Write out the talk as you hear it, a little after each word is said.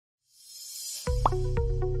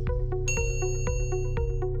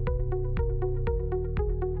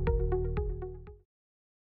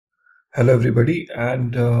Hello everybody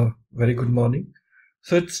and very good morning.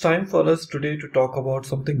 So it's time for us today to talk about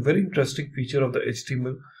something very interesting feature of the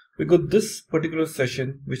HTML, because this particular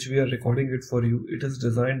session which we are recording it for you, it is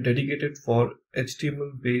designed dedicated for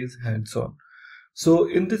HTML based hands-on. So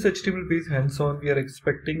in this HTML based hands-on, we are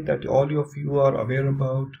expecting that all of you are aware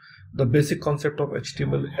about the basic concept of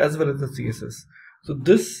HTML as well as the CSS. So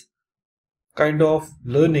this kind of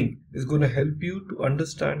learning is going to help you to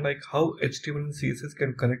understand like how HTML and CSS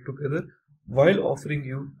can connect together while offering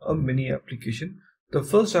you a mini application. The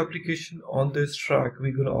first application on this track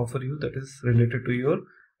we're going to offer you that is related to your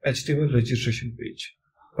HTML registration page.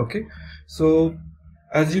 Okay, so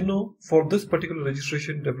as you know, for this particular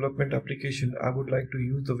registration development application, I would like to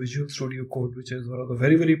use the Visual Studio Code, which is one of the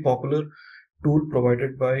very popular tool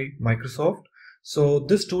provided by Microsoft. So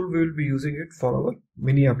this tool we will be using it for our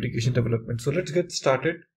mini application development. So let's get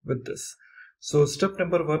started with this. So step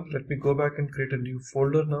number one, let me go back and create a new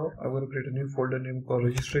folder now. I'm going to create a new folder name called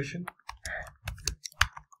registration.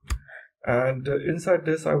 And inside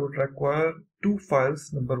this, I would require two files.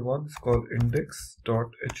 Number one is called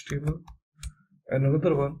index.html and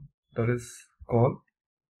another one that is called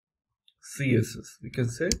CSS. We can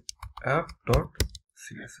say app.css.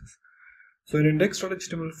 So in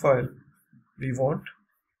index.html file, we want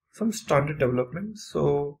some standard development.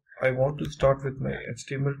 So I want to start with my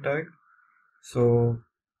HTML tag. So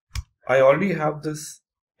I already have this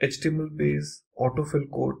HTML based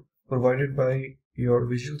autofill code provided by your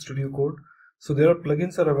Visual Studio Code. So there are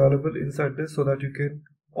plugins are available inside this so that you can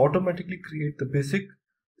automatically create the basic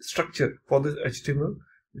structure for this HTML,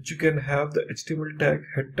 which you can have the HTML tag,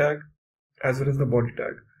 head tag, as well as the body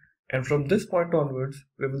tag. And from this point onwards,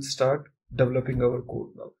 we will start developing our code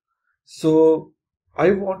now. So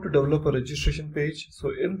I want to develop a registration page. So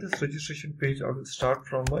in this registration page, I will start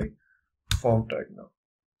from my form tag now.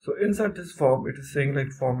 So inside this form, it is saying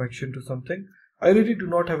like form action to something. I really do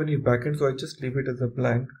not have any backend, so I just leave it as a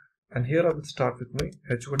blank. And here I will start with my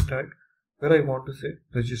h1 tag where I want to say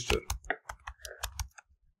register.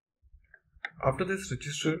 After this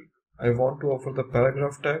register, I want to offer the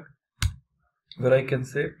paragraph tag where I can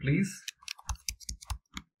say please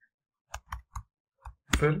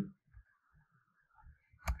fill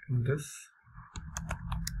in this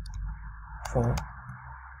form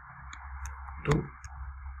to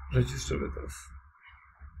register with us.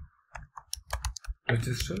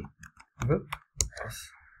 Register with us.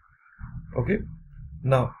 Okay.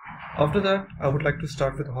 Now, after that, I would like to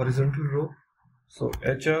start with horizontal row. So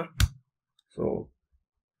HR. So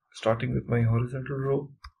starting with my horizontal row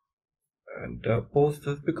and post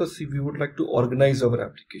this because see, we would like to organize our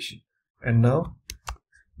application. And now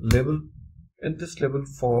label. In this label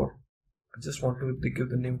for, I just want to give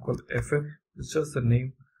the name called FN. It's just the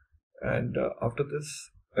name. And after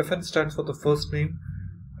this, FN stands for the first name.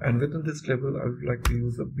 And within this label, I would like to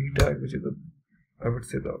use a B tag, which is I would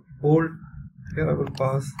say the bold. Here I will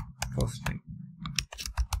pass first name.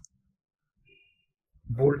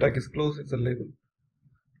 Bold tag is closed, it's a label.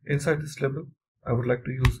 Inside this label, I would like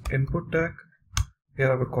to use input tag.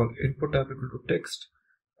 Here I will call input tag equal to text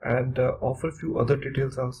and offer a few other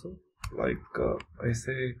details also. Like I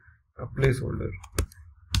say a placeholder.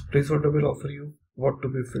 Placeholder will offer you what to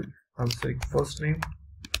be filled. I'm saying first name,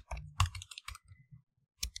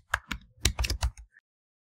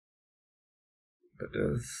 that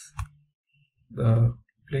is the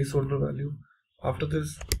placeholder value. After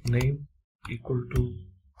this, name equal to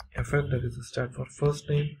FN, that is the stand for first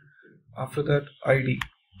name. After that, ID.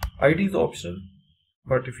 ID is optional,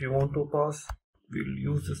 but if you want to pass, we'll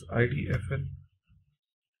use this ID FN.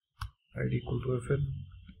 ID equal to FN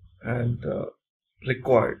and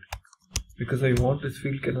required, because I want this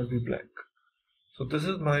field cannot be blank. So this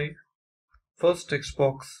is my first text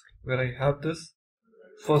box where I have this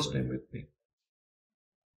first name with me.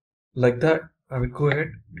 Like that, I will go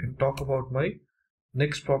ahead and talk about my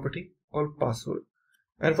next property called password.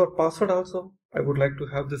 And for password also, I would like to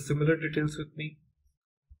have the similar details with me.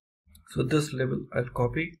 So this label I'll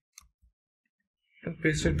copy and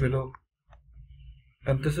paste it below.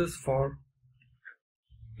 And this is for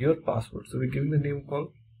your password. So we're giving the name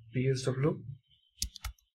called PSW.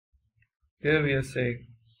 Here we are saying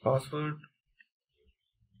password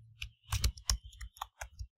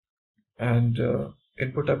and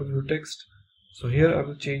input tab equal to text. So here I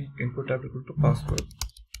will change input tab equal to password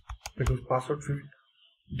because password field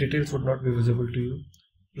details would not be visible to you.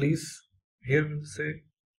 Please, here we'll say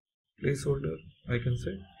placeholder. I can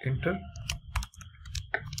say enter.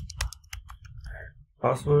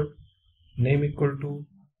 Password, name equal to,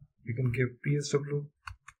 we can give PSW,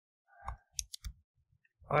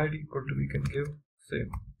 ID equal to, we can give same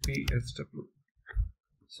PSW.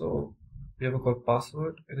 So we have a called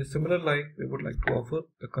password. In a similar line, we would like to offer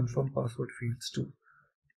the confirm password fields too.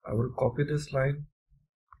 I will copy this line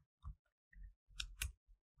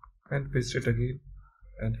and paste it again,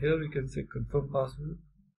 and here we can say confirm password.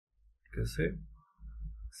 We can say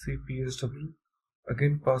CPSW,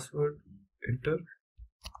 again password, enter,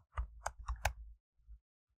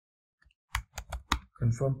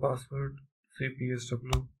 confirm password,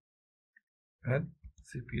 CPSW and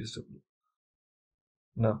CPSW.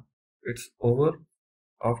 Now it's over.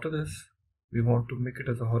 After this, we want to make it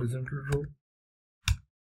as a horizontal row,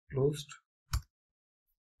 closed,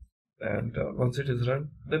 and once it is run,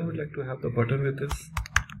 then we'd like to have the button with this.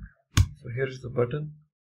 So here is the button.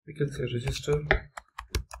 We can say register,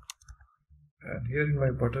 and here in my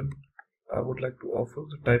button I would like to offer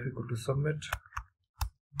the type equal to submit,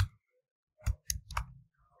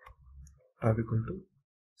 type equal to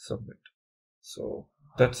submit. So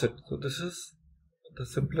that's it. So this is the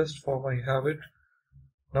simplest form I have it.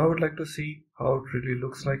 Now I would like to see how it really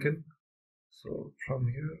looks like it. So from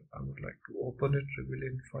here I would like to open it, reveal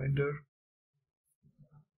in Finder.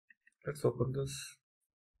 Let's open this.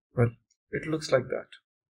 Well, it looks like that.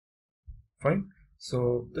 Fine.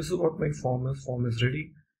 So this is what my form is. Form is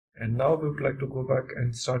ready, and now we would like to go back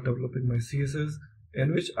and start developing my CSS,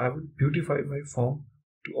 in which I will beautify my form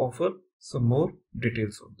to offer some more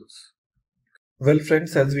details on this. Well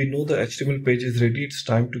friends, as we know the HTML page is ready, it's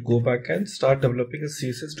time to go back and start developing a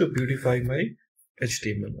CSS to beautify my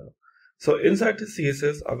HTML now. So inside the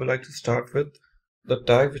CSS, I would like to start with the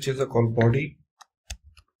tag which is called body,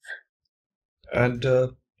 and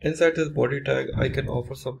inside this body tag I can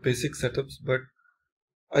offer some basic setups, but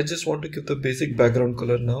I just want to give the basic background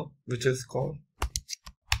color now, which is called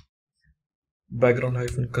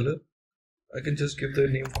background-color. I can just give the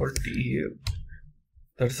name called TEL.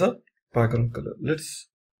 That's a background color. The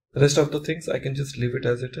rest of the things I can just leave it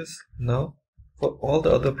as it is. Now for all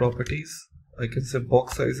the other properties, I can say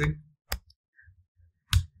box sizing,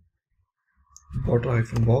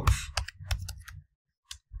 border-box.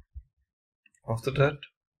 After that,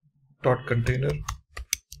 dot container,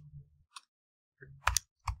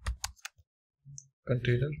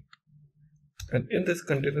 and in this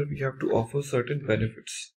container we have to offer certain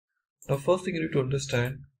benefits. Now first thing you need to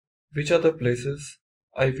understand which are the places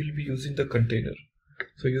I will be using the container.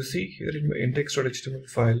 So you see here in my index.html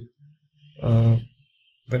file,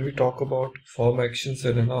 when we talk about form actions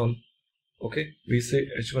and all, okay, we say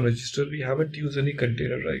h1 register. We haven't used any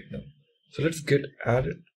container right now. So let's get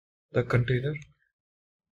added the container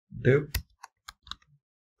div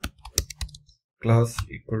class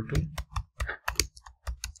equal to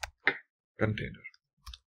container.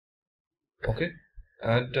 Okay,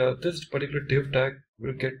 and this particular div tag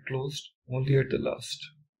will get closed only at the last.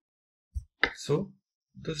 So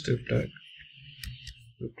this div tag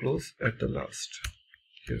will close at the last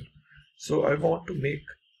here. So I want to make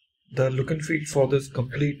the look and feel for this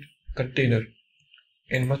complete container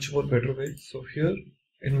in much more better way. So here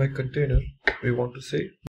in my container we want to say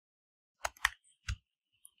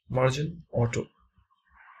margin auto.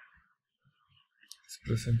 Let's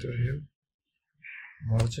press enter here.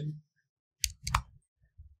 Margin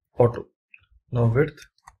auto. Now width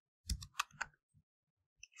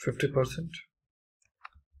 50%.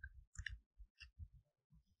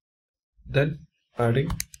 Then adding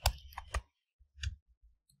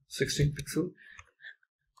 16 pixel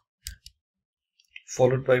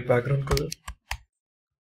followed by background color,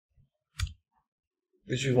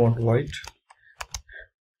 which we want white.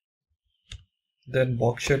 Then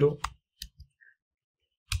box shadow.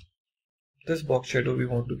 This box shadow we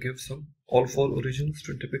want to give some all for origins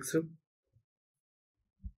 20 pixel.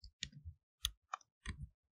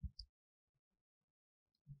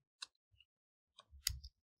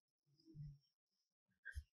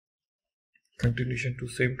 Continuation to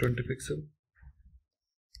same 20 pixel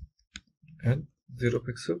and 0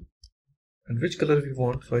 pixel. And which color we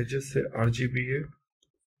want, so I just say RGBA.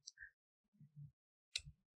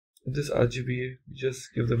 In this RGBA we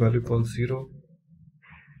just give the value called 0,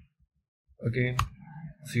 again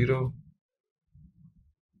 0,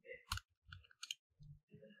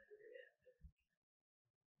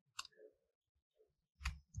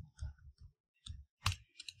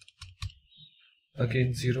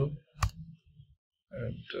 again 0,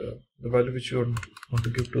 and the value which you want to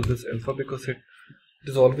give to this alpha, because it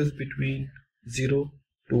is always between 0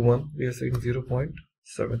 to 1, we are saying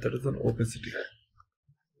 0.7, that is an opacity.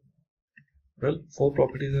 Well, 4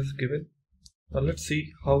 properties is given. Now let's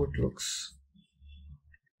see how it looks.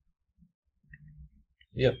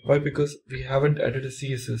 Yeah, why? Because we haven't added a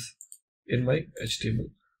CSS in my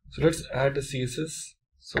HTML. So let's add a CSS.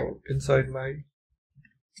 So inside my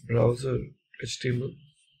browser HTML.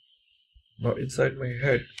 Now inside my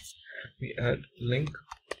head, we add link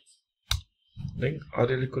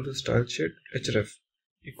rl equal to style sheet href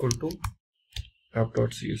equal to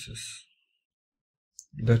app.css.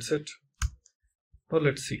 That's it. Now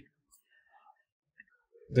let's see.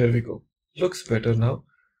 There we go. Looks better now.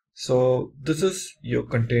 So this is your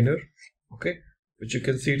container, okay, which you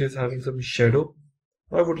can see it is having some shadow.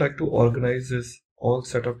 I would like to organize this all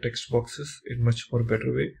set of text boxes in much more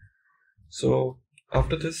better way. So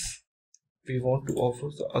after this, we want to offer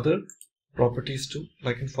the other properties too,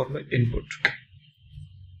 like for my input.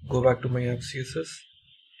 Go back to my app CSS.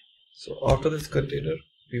 So after this container,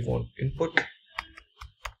 we want input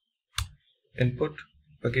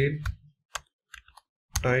again,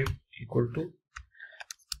 type equal to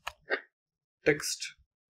text.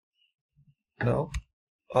 Now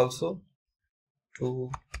also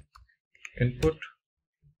to input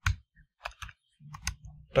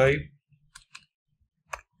type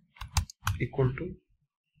equal to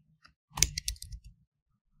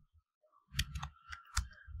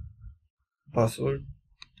password.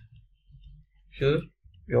 Here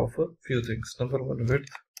we offer few things. Number one, width,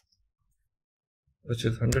 which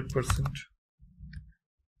is 100%.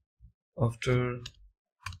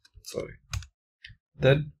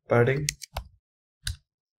 Then padding,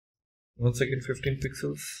 once again 15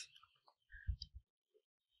 pixels.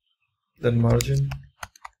 Then margin,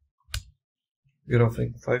 we are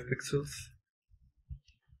offering 5 pixels.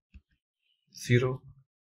 0,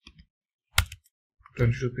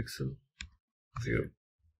 22 pixel, 0.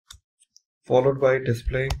 Followed by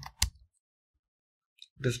display.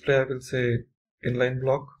 I will say inline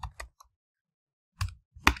block,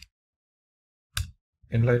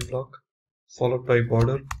 followed by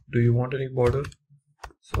border. Do you want any border?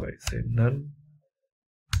 So I say none,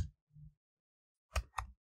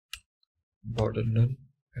 border none,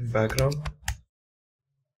 and background.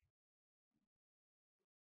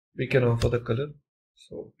 We can offer the color,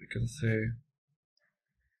 so we can say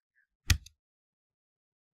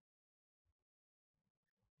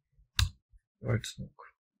white smoke.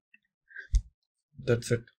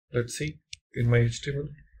 That's it. Let's see in my HTML.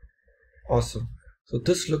 Awesome. So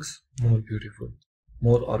this looks more beautiful,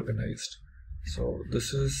 more organized. So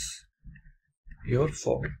this is your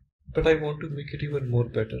form, but I want to make it even more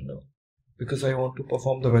better now, because I want to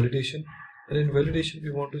perform the validation, and in validation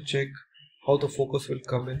we want to check how the focus will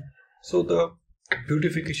come in. So the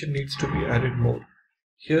beautification needs to be added more.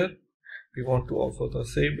 Here we want to offer the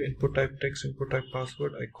same input type text, input type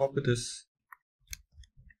password. I copy this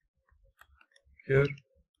here.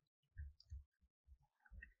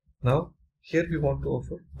 Now here we want to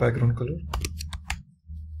offer background color.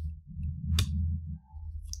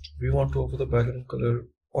 We want to offer the background color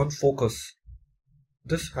on focus.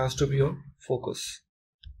 This has to be on focus.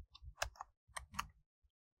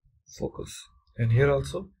 And here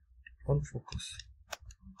also on focus.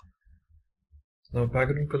 Now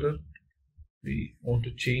background color we want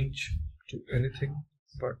to change to anything,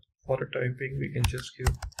 but for a time being we can just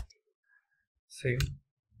give same,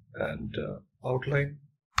 and outline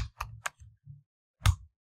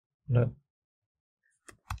none.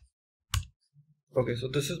 Okay, so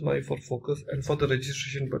this is my for focus. And for the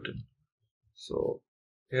registration button, so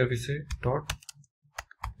here we say dot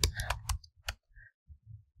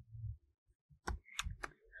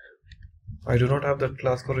I do not have that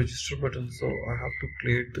class for register button, so I have to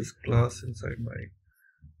create this class inside my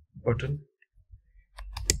button.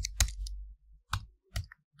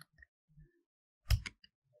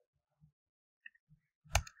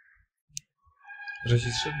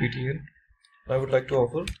 Register btn. I would like to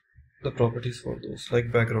offer the properties for those,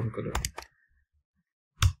 like background color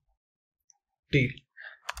teal,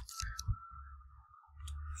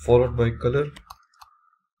 followed by color,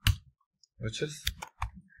 which is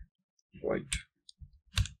white.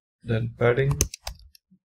 Then padding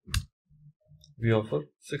we offer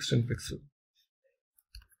 16 pixel.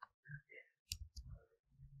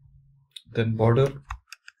 Then border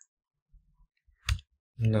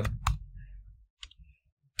none.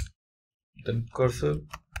 Then cursor,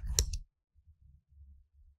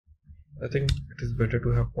 I think it is better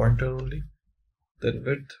to have pointer only. Then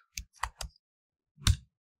width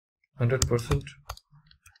 100%,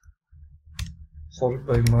 followed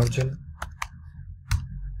by margin,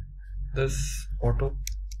 this auto.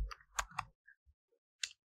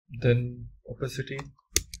 Then opacity,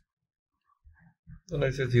 then I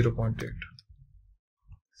say 0.8.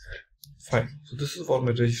 Fine. So this is for my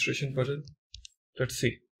registration button. Let's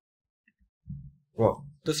see. Wow,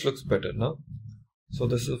 this looks better now. So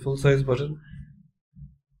this is a full size button.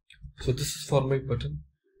 So this is for my button,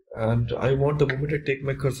 and I want the moment I take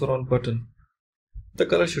my cursor on button, the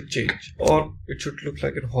color should change, or it should look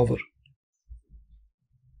like a hover.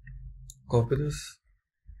 Copy this.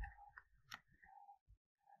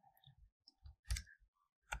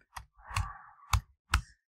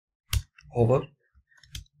 Hover.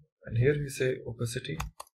 And here we say opacity.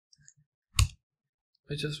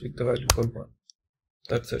 I just make the value equal 1.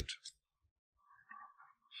 That's it.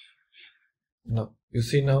 Now, you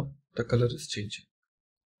see now the color is changing.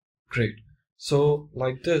 Great. So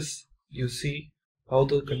like this, you see how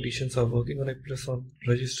the conditions are working. When I press on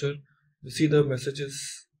register, you see the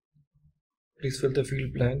messages, please fill the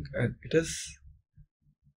field blank, and it is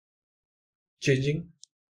changing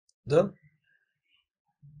the,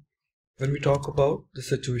 when we talk about the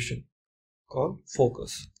situation called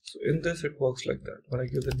focus. So in this it works like that. When I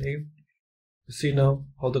give the name, you see now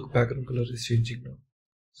how the background color is changing now.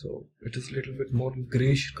 So it is a little bit more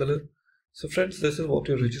grayish color. So friends, this is what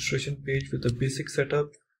your registration page with the basic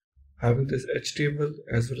setup, having this HTML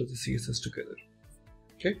as well as the CSS together.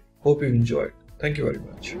 Okay, hope you enjoyed. Thank you very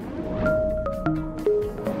much.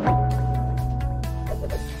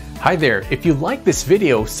 Hi there, if you like this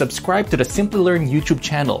video, subscribe to the Simplilearn YouTube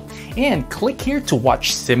channel and click here to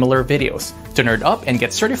watch similar videos. To nerd up and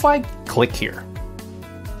get certified, click here.